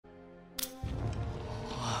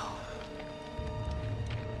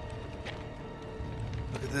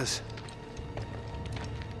at this.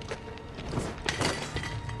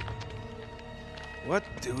 What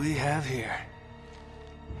do we have here?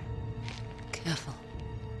 Careful.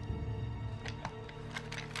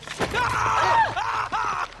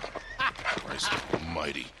 Christ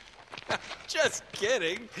almighty. Just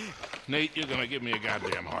kidding. Nate, you're gonna give me a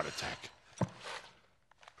goddamn heart attack.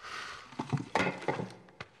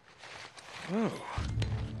 Oh.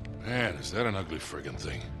 Man, is that an ugly friggin'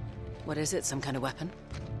 thing? What is it? Some kind of weapon?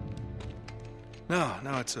 No,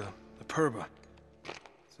 it's a purba.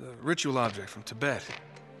 It's a ritual object from Tibet.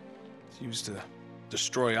 It's used to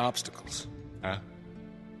destroy obstacles. Huh?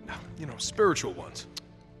 You know, spiritual ones.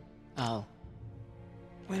 Oh.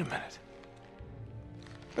 Wait a minute.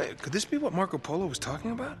 Wait, could this be what Marco Polo was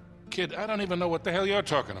talking about? Kid, I don't even know what the hell you're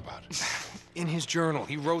talking about. In his journal,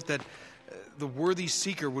 he wrote that the worthy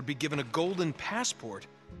seeker would be given a golden passport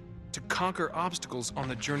to conquer obstacles on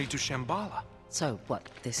the journey to Shambhala. So, what,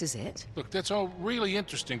 this is it? Look, that's all really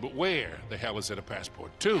interesting, but where the hell is it a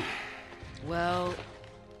passport to? Well,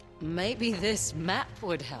 maybe this map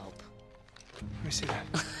would help. Let me see that.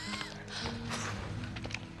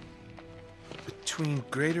 Between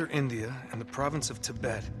Greater India and the province of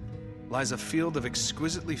Tibet lies a field of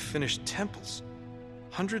exquisitely finished temples.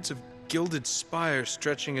 Hundreds of gilded spires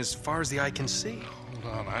stretching as far as the eye can see.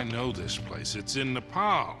 Hold on, I know this place. It's in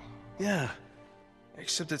Nepal. Yeah,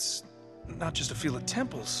 except it's not just a field of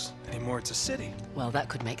temples anymore, it's a city. Well, that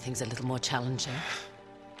could make things a little more challenging.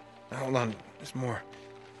 Now, hold on, there's more.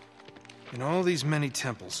 In all these many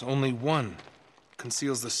temples, only one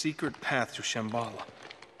conceals the secret path to Shambhala.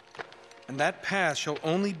 And that path shall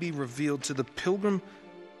only be revealed to the pilgrim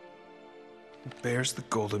who bears the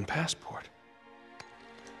golden passport.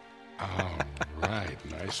 All right,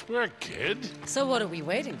 nice work, kid. So what are we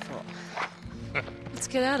waiting for? Let's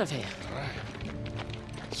get out of here. All right.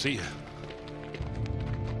 See ya.